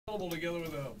Together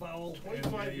with a foul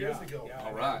 25 years ago. Yeah,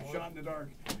 all right. Shot in the dark.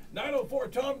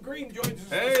 9:04. Tom Green joins us.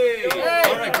 Hey! Hey!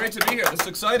 All right, great to be here. This is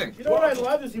exciting. You know what I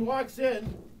love is he walks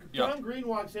in. Yeah. Tom Green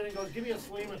walks in and goes, "Give me a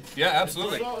Sleeman." Yeah,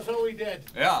 absolutely. So we did.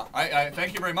 Yeah, I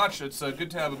thank you very much. It's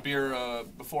good to have a beer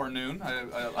before noon.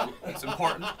 It's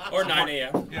important. Or 9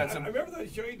 a.m. Yeah, I remember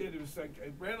that show you did. It was like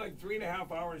it ran like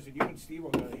 3.5 hours, and you and Steve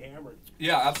got hammered.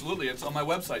 yeah, absolutely. It's on my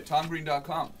website,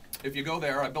 tomgreen.com. If you go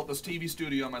there, I built this TV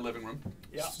studio in my living room.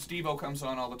 Yeah. Steve-O comes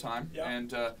on all the time, Yeah.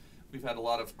 and we've had a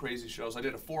lot of crazy shows. I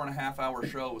did a 4.5-hour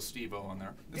show with Steve-O on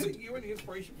there. You were the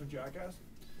inspiration for Jackass?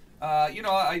 You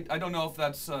know, I don't know if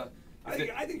that's... I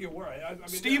think you were. I mean,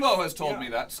 Steve-O has told yeah. me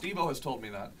that. Steve-O has told me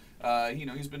that. You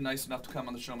know, he's been nice enough to come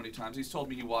on the show many times. He's told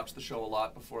me he watched the show a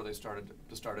lot before they started it.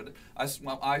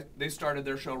 They started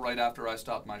their show right after I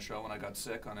stopped my show when I got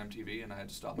sick on MTV and I had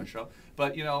to stop my show.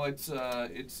 But you know,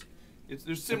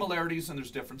 there's similarities and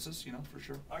there's differences, you know, for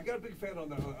sure. I got a big fan on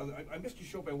the. I missed your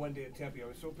show by one day at Tempe. I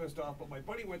was so pissed off, but my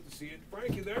buddy went to see it.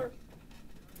 Frank, you there?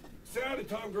 Say hi to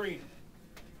Tom Green.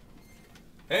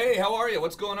 Hey, how are you?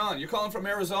 What's going on? You're calling from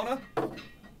Arizona?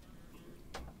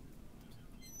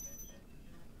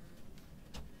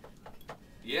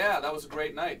 Yeah, that was a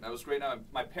great night. That was a great night.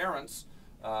 My parents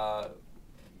are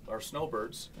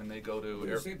snowbirds, and they go to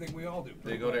The same thing we all do.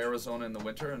 They go to Arizona in the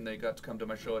winter, and they got to come to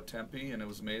my show at Tempe, and it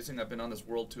was amazing. I've been on this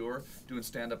world tour doing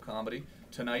stand-up comedy.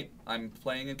 Tonight, I'm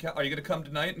playing in Are you going to come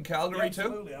tonight in Calgary too?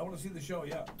 Absolutely. I want to see the show.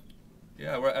 Yeah.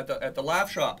 Yeah, we're at the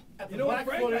Laugh Shop. You know what,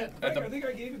 Frank? I the- think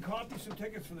I gave you copies some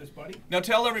tickets for this, buddy. Now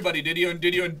tell everybody, did you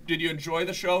enjoy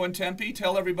the show in Tempe?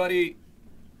 Tell everybody.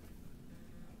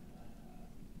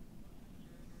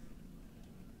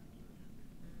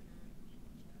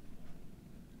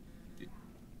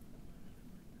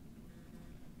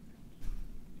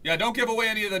 Yeah, don't give away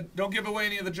any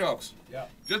of the jokes. Yeah.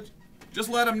 Just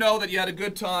let them know that you had a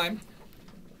good time.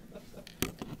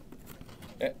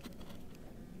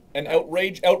 And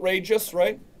outrageous,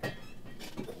 right?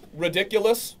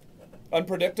 Ridiculous,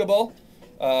 unpredictable,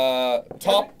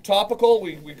 topical.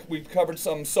 We covered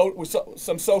some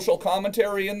social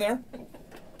commentary in there.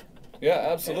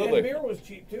 Yeah, absolutely. And beer was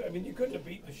cheap too. I mean, you couldn't have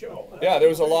beat the show. Yeah, there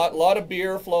was a lot of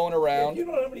beer flowing around. If you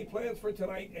don't have any plans for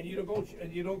tonight, and you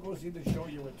don't go see the show,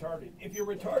 you're retarded. If you're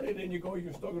retarded and you go,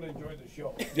 you're still going to enjoy the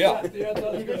show. Yeah.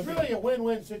 It's really a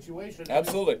win-win situation.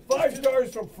 Absolutely. 5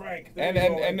 stars from Frank.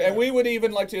 And we would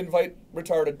even like to invite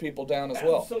retarded people down as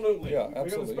well. Absolutely. Yeah,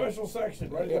 absolutely. We got a special section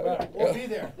right Yeah. at the back. We'll be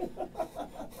there.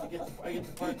 I get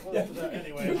to park close to that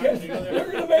anyway. You're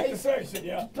going to make the section,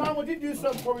 yeah. Tom, would you do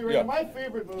something for me right Yeah. now? My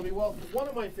favorite movie, well, one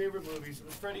of my favorite movies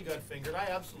was Freddy Got Fingered. I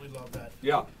absolutely love that.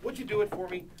 Yeah. Would you do it for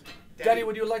me? Daddy,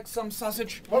 would you like some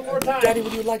sausage? One more time. Daddy,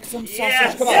 would you like some sausage?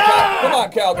 Yes. Come on, come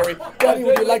on, Calgary. Daddy,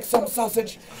 would you like some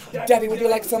sausage? Daddy, would you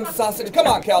like some sausage? Come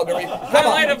on, Calgary. Come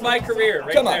Highlight on. of my career,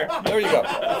 right Come on. there. There you go.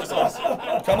 That was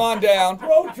awesome. Come on down.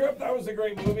 Road Trip, that was a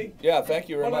great movie. Yeah, thank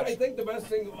you very Well, much. I think the best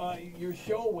thing, your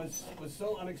show was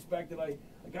so unexpected. A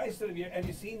guy said, have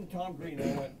you seen Tom Green?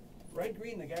 And I went, Red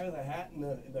Green, the guy with the hat and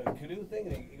the canoe thing?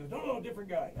 And he goes, no, different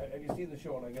guy. Have you seen the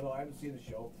show? And I go, no, I haven't seen the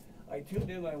show. I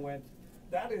tuned in and I went,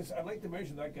 I'd like to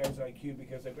measure that guy's IQ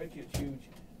because I bet you it's huge.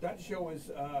 That show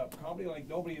is comedy like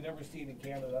nobody had ever seen in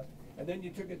Canada. And then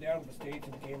you took it down to the States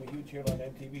and became a huge hit on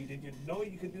MTV. Did you know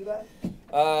you could do that?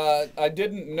 I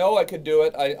didn't know I could do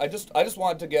it. I just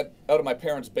wanted to get out of my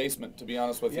parents' basement, to be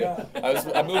honme with you. Yeah.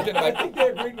 I moved into my. I think they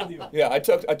agreed with you. Yeah, I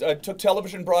took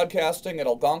television broadcasting at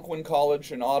Algonquin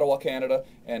College in Ottawa, Canada,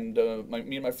 and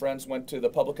me and my friends went to the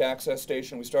public access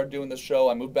station. We started doing this show.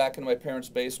 I moved back into my parents'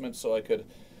 basement so I could,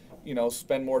 you know,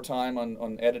 spend more time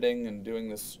on editing and doing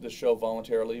this show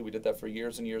voluntarily. We did that for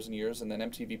years and years and years, and then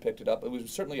MTV picked it up. We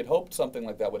certainly had hoped something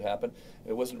like that would happen.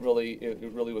 It wasn't really.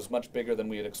 It really was much bigger than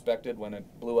we had expected when it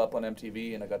blew up on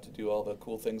MTV, and I got to do all the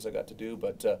cool things I got to do.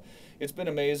 But it's been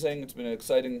amazing. It's been an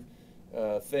exciting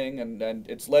thing, and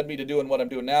it's led me to doing what I'm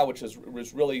doing now, which is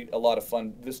really a lot of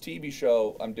fun. This TV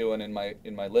show I'm doing in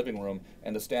my living room,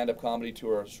 and the stand-up comedy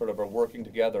tour sort of are working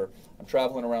together. I'm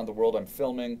traveling around the world. I'm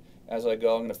filming as I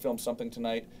go. I'm going to film something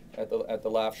tonight at the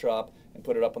Laugh Shop and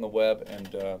put it up on the web.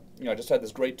 And you know, I just had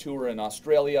this great tour in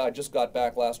Australia. I just got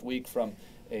back last week from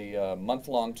a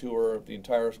month-long tour of the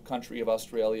entire country of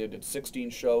Australia. Did 16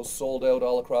 shows, sold out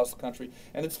all across the country.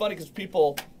 And it's funny because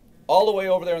people all the way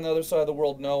over there on the other side of the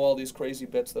world know all these crazy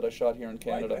bits that I shot here in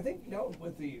Canada. I think, you know,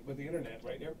 with the internet,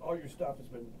 right? All your stuff has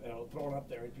been, you know, thrown up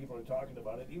there, and people are talking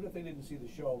about it. Even if they didn't see the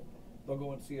show, they'll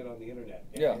go and see it on the internet.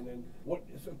 Yeah. And then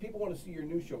so if people want to see your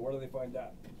new show, where do they find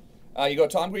that? You go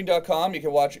to TomGreen.com. You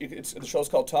can watch. The show's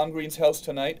called Tom Green's House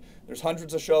Tonight. There's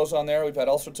hundreds of shows on there. We've had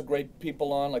all sorts of great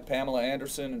people on, like Pamela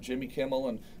Anderson and Jimmy Kimmel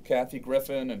and Kathy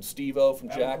Griffin and Steve-O from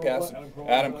Jackass,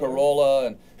 Adam Carolla,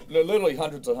 and literally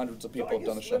hundreds of people have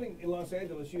done the show. Living in Los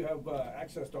Angeles, you have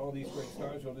access to all these great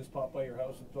stars who'll just pop by your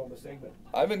house and film a segment.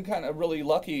 I've been kind of really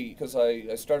lucky because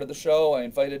I started the show. I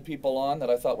invited people on that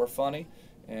I thought were funny,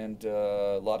 and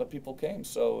a lot of people came.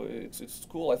 So it's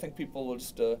cool. I think people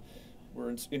just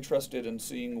were interested in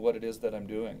seeing what it is that I'm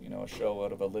doing. You know, a show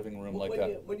out of a living room like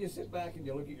that. When you sit back and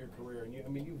you look at your career, and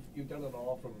you've done it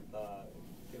all from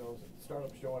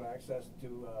startup show and access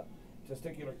to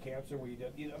testicular cancer, where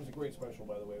that was a great special,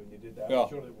 by the way, when you did that. Yeah. It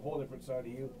showed a whole different side of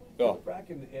you. Yeah. Look back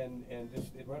and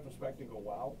just in retrospect and go,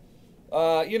 wow.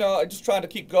 I just try to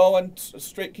keep going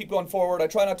keep going forward. I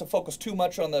try not to focus too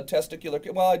much on the testicular.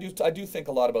 Well, I do think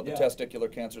a lot about the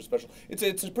testicular cancer special.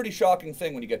 It's a pretty shocking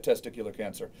thing when you get testicular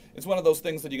cancer. It's one of those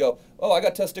things that you go, oh, I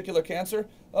got testicular cancer.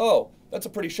 Oh, that's a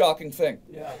pretty shocking thing.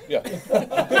 Yeah. Yeah.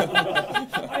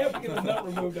 I have to get a nut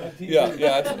removed on TV.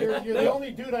 Yeah. You're the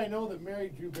only dude I know that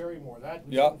married Drew Barrymore. That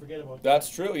we shouldn't forget about. That's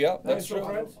true. Yeah, that's still true.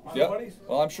 friends? Yeah. Buddies?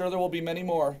 Well, I'm sure there will be many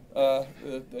more.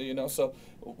 So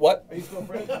what? Are you still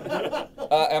friends?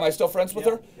 Am I still friends with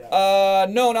her? Yeah.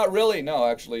 No, not really. No,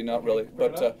 actually, not really.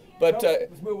 But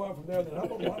let's move on from there. Then how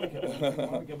about Monica?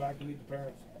 Monica back to meet the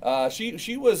parents.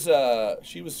 She was a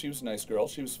nice girl.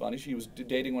 She was funny. She was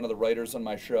dating one of the writers on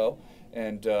my show,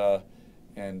 and we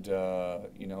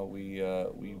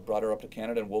brought her up to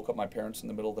Canada and woke up my parents in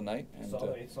the middle of the night. And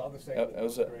saw the segment. that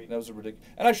was a ridiculous.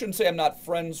 And I shouldn't say I'm not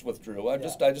friends with Drew. I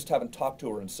just haven't talked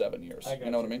to her in 7 years. You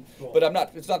know what I mean? Cool. But I'm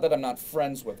not. It's not that I'm not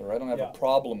friends with her. I don't have a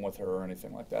problem with her or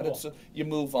anything like that. Cool. It's you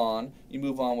move on. You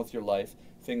move on with your life.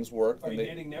 Things work. Are you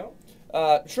dating now?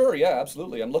 Sure, yeah,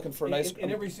 absolutely. I'm looking for a nice.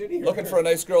 In every city. Looking for a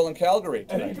nice girl in Calgary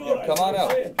tonight. Come on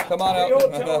out. Come on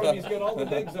out. He's got all the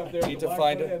digs up there. Need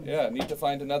to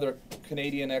find another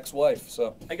Canadian ex-wife.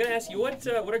 So. I gotta ask you, what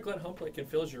are Glenn Humplick and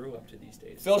Phil Giroux up to these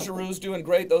days? Phil Giroux's doing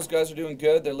great. Those guys are doing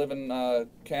good. They live in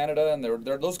Canada, and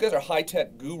those guys are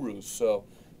high-tech gurus, so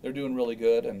they're doing really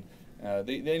good. And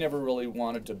they never really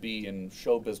wanted to be in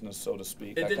show business, so to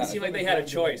speak. It didn't seem like they had a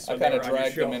choice. I kind of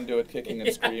dragged them into it, kicking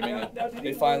and screaming. And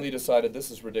they finally decided,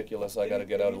 this is ridiculous. I got to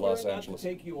get out of Los Angeles. To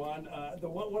take you on,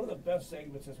 one of the best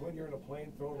segments is when you're in a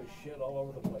plane throwing a shit all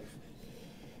over the place.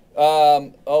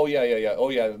 Oh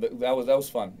yeah. That was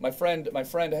fun. My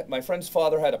friend's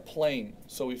father had a plane,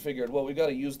 so we figured, well, we got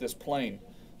to use this plane.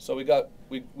 So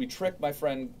we tricked my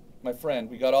friend.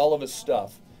 We got all of his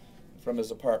stuff from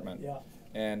his apartment. Yeah.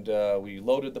 And we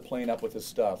loaded the plane up with his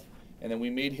stuff, and then we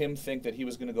made him think that he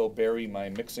was going to go bury my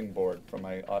mixing board from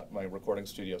my recording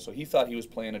studio. So he thought he was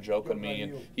playing a joke on me,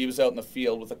 and he was out in the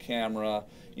field with a camera.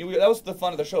 That was the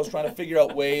fun of the show, is trying to figure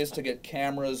out ways to get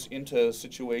cameras into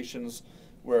situations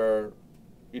where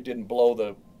it didn't blow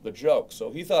the joke.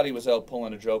 So he thought he was out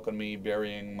pulling a joke on me,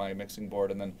 burying my mixing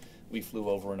board, and then we flew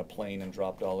over in a plane and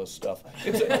dropped all his stuff.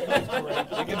 You can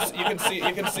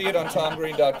see it on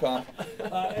TomGreen.com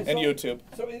and YouTube.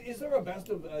 So is there a best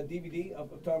of DVD of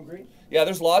Tom Green? Yeah,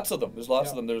 there's lots of them. There's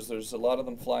lots of them. There's a lot of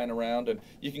them flying around, and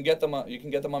you can get them. You can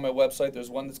get them on my website. There's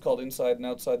one that's called Inside and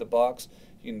Outside the Box.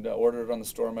 You can order it on the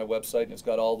store on my website, and it's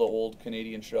got all the old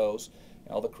Canadian shows.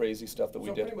 All the crazy stuff that we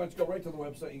did. So pretty much go right to the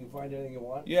website. You can find anything you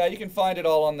want. Yeah, you can find it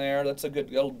all on there. That's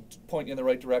it'll point you in the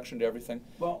right direction to everything.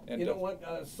 Well, you know what?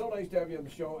 So nice to have you on the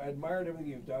show. I admired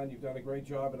everything you've done. You've done a great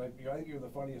job, and I think you're the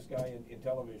funniest guy in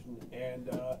television. And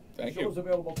the show's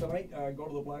available tonight. Go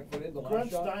to the Blackfoot Inn, the last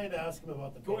Grant's shot. dying to ask him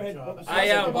about the Go ahead.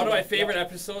 job. One of my favorite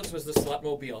episodes was the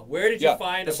Slutmobile. Where did you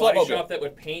find a body shop that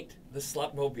would paint the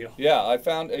Slutmobile? Yeah, I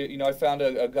found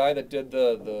a guy that did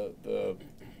the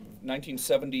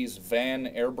 1970s van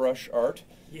airbrush art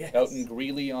out in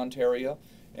Greeley, Ontario,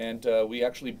 and we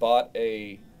actually bought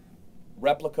a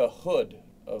replica hood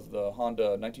of the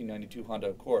 1992 Honda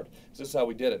Accord. This is how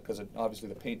we did it, because obviously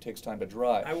the paint takes time to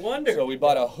dry. I wonder. So we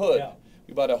bought a hood. Yeah.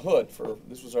 We bought a hood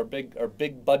this was our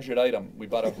big budget item. We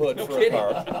bought a hood for a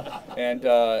car,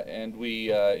 and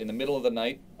we in the middle of the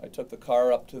night, I took the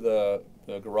car up to the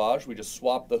garage. We just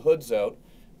swapped the hoods out.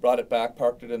 Brought it back,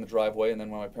 parked it in the driveway, and then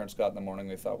when my parents got in the morning,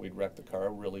 they thought we'd wrecked the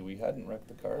car. Really, we hadn't wrecked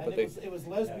the car, but it was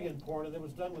lesbian porn, and it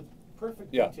was done with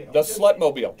perfect yeah, detail. the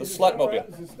Slutmobile, the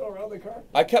Slutmobile. Is it still around the car?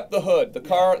 I kept the hood. The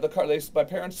car. My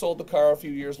parents sold the car a few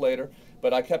years later,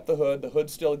 but I kept the hood. The hood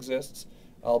still exists.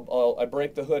 I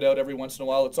break the hood out every once in a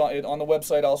while. It's on the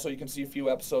website also. You can see a few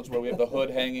episodes where we have the hood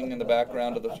hanging in the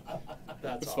background of the.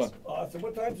 That's it's awesome. fun. Awesome.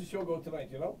 What time's the show go tonight?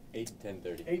 You know? 8 to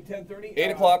 10:30. 8, 10:30. 8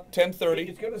 o'clock, 10:30.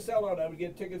 It's going to sell out. I would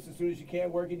get tickets as soon as you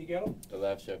can. Where can you get them? The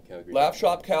Laugh Shop Calgary.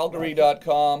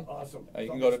 LaughShopCalgary.com. Awesome.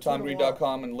 You can go to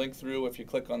TomGreen.com and link through. If you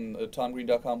click on the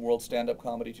TomGreen.com World Stand-Up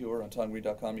Comedy Tour on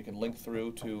TomGreen.com, you can link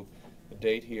through to the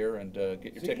date here and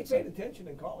get your tickets. He paid attention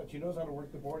in college. He knows how to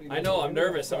work the board. I know. I'm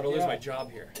nervous. I'm going to lose my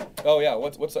job here. Oh yeah.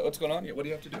 What's going on? What do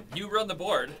you have to do? You run the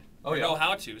board. Oh, you yeah. know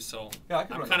how to, so Yeah,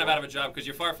 I'm kind of out of a job because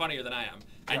you're far funnier than I am,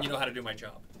 and you know how to do my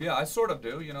job. Yeah, I sort of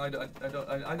do. You know, I know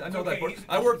that. Okay,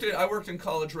 I worked in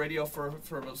college radio for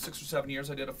about 6 or 7 years.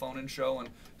 I did a phone-in show on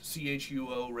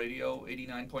CHUO Radio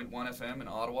 89.1 FM in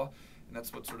Ottawa, and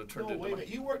that's what sort of turned No, into. wait a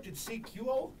minute. You worked at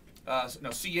CQO? No,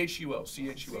 CHUO.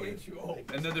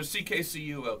 CHUO. And then there's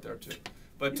CKCU out there too.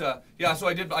 But yeah, so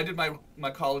I did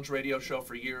my college radio show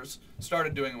for years.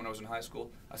 Started doing it when I was in high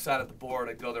school. I sat at the board.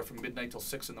 I'd go there from midnight till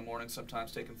 6 in the morning,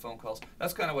 sometimes taking phone calls.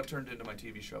 That's kind of what turned into my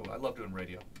TV show. I love doing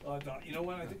radio. You know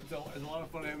what? I think it's a lot of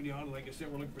fun having you on. Like I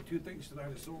said, we're looking for 2 things tonight: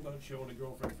 a sold-out show and a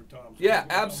girlfriend for Tom. So Yeah,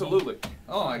 absolutely.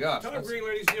 Oh my gosh. Tom Green,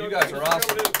 ladies and You gentlemen, guys are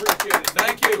awesome. appreciate it.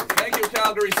 Thank you,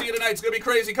 Calgary. See you tonight. It's gonna be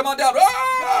crazy. Come on down.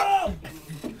 Ah!